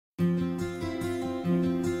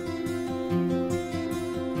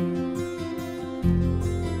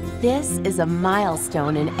This is a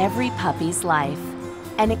milestone in every puppy's life.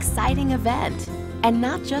 An exciting event. And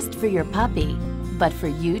not just for your puppy, but for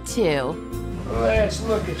you too. Let's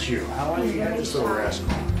look at you. How long have you had this little rascal?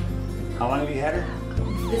 How long have you had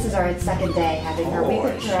her? This is our second day having her. We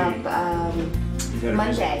picked her up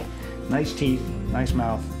Monday. Nice teeth, nice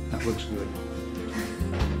mouth. That looks good.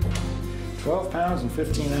 12 pounds and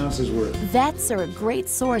 15 ounces worth. Vets are a great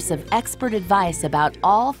source of expert advice about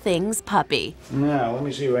all things puppy. Now, let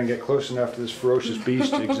me see if I can get close enough to this ferocious beast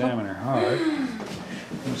to examine her hard.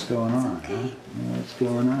 What's going on? Okay. Huh? What's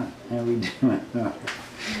going on? How we doing?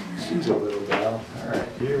 She's a little gal. All right,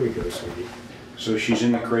 here we go, sweetie. So she's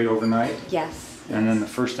in the crate overnight? Yes. And then the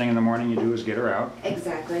first thing in the morning you do is get her out?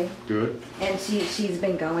 Exactly. Good. And she's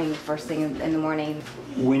been going first thing in the morning.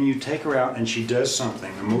 When you take her out and she does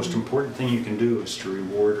something, the most important thing you can do is to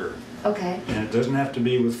reward her. Okay. And it doesn't have to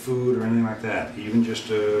be with food or anything like that. Even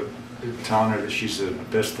just telling her that she's the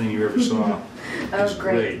best thing you ever saw. Oh,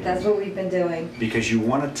 great. That's what we've been doing. Because you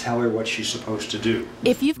want to tell her what she's supposed to do.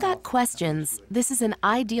 If you've got questions, this is an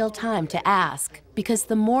ideal time to ask. Because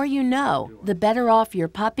the more you know, the better off your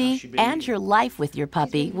puppy and your life with your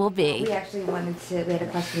puppy will be. We actually we had a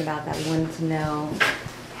question about that. We wanted to know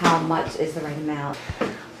how much is the right amount.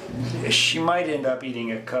 She might end up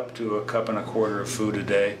eating a cup to a cup and a quarter of food a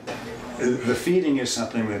day. The feeding is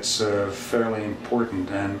something that's fairly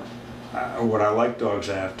important, and what I like dogs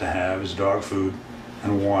to have is dog food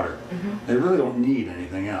and water. They really don't need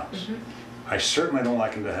anything else. I certainly don't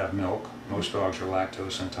like them to have milk. Most dogs are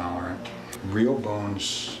lactose intolerant. Real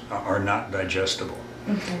bones are not digestible.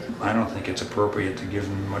 I don't think it's appropriate to give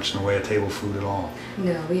them much in the way of table food at all.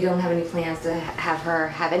 No, we don't have any plans to have her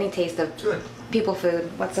have any taste of people food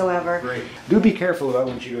whatsoever. Great. Do be careful about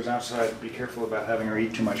when she goes outside. Be careful about having her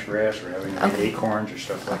eat too much grass or having her eat acorns or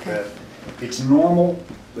stuff like that. It's normal,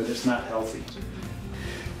 but it's not healthy.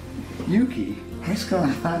 Yuki, what's going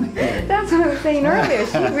on here? That's what I was saying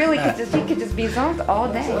earlier. She could just be zonked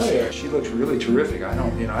all day. Oh yeah, she looks really terrific. I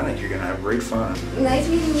think you're gonna have great fun. Nice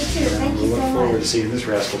meeting you too. Thank you so much. We'll look forward to seeing this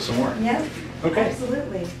rascal some more. Yep. Okay.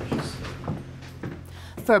 Absolutely.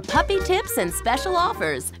 For puppy tips and special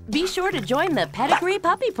offers, be sure to join the Pedigree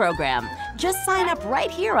Puppy Program. Just sign up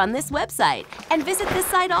right here on this website and visit this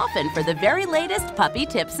site often for the very latest puppy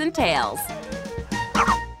tips and tales.